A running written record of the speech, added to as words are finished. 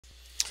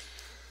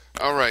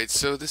Alright,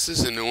 so this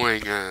is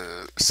annoying.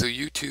 So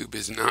YouTube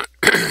is not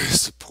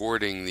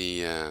supporting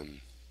the,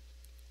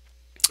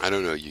 I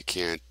don't know, you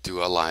can't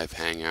do a live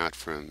hangout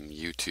from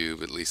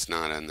YouTube, at least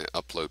not on the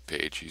upload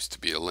page. Used to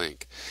be a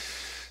link.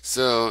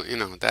 So,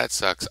 that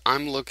sucks.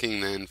 I'm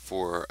looking then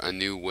for a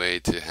new way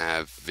to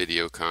have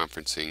video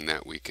conferencing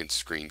that we can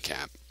screen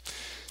cap.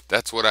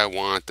 That's what I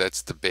want.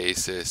 That's the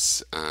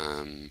basis.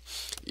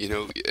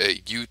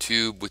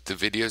 YouTube with the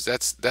videos.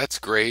 That's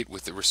great.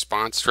 With the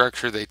response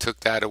structure, they took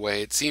that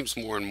away. It seems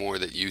more and more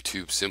that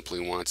YouTube simply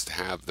wants to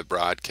have the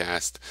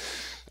broadcast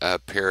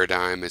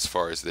paradigm as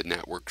far as the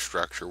network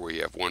structure, where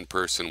you have one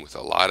person with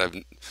a lot of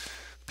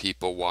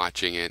people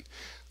watching it.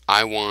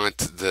 I want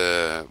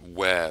the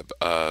web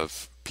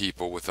of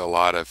people with a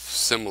lot of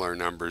similar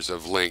numbers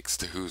of links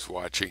to who's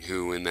watching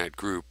who in that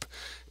group,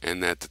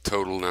 and that the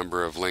total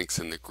number of links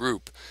in the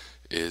group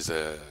is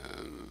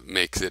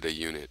makes it a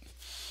unit.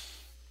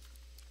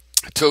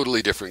 A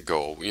totally different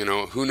goal.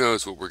 Who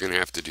knows what we're going to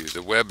have to do.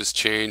 The web is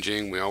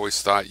changing. We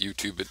always thought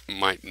YouTube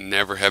might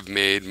never have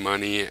made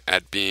money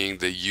at being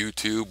the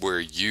YouTube where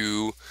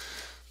you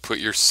put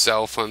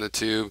yourself on the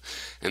tube,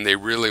 and they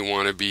really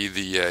want to be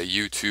the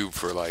YouTube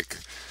for like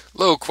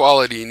low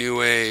quality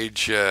new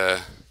age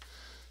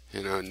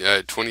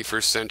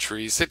 21st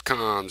century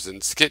sitcoms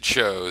and skit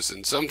shows,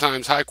 and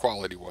sometimes high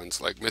quality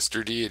ones like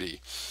Mr. Deity,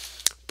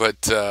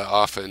 but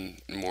often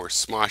more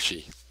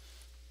smoshy.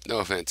 No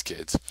offense,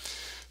 kids.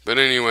 But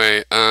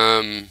anyway,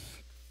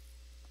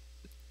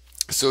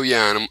 so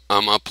yeah,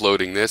 I'm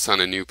uploading this on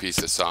a new piece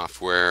of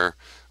software,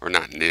 or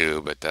not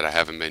new, but that I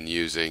haven't been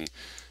using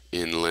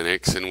in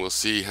Linux, and we'll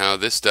see how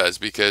this does,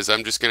 because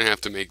I'm just going to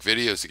have to make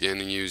videos again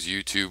and use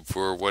YouTube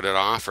for what it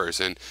offers.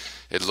 And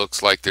it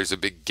looks like there's a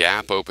big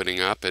gap opening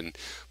up, and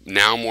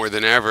now more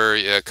than ever,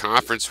 a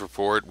conference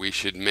report, we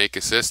should make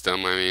a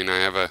system. I mean, I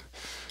have a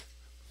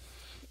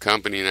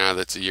company now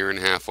that's a year and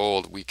a half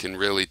old. We can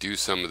really do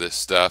some of this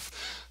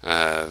stuff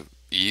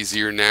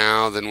easier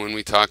now than when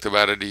we talked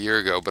about it a year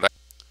ago. But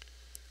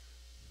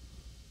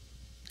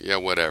yeah,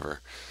 whatever.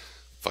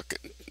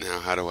 Fucking, now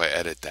how do I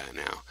edit that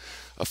now?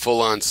 A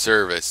full-on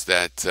service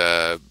that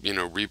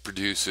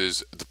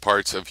reproduces the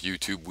parts of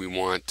YouTube we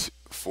want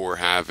for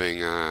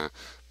having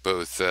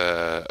both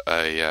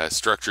a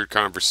structured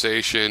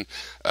conversation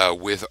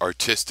with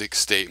artistic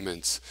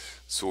statements,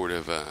 sort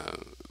of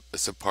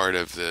as a part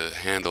of the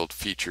handled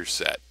feature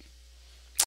set.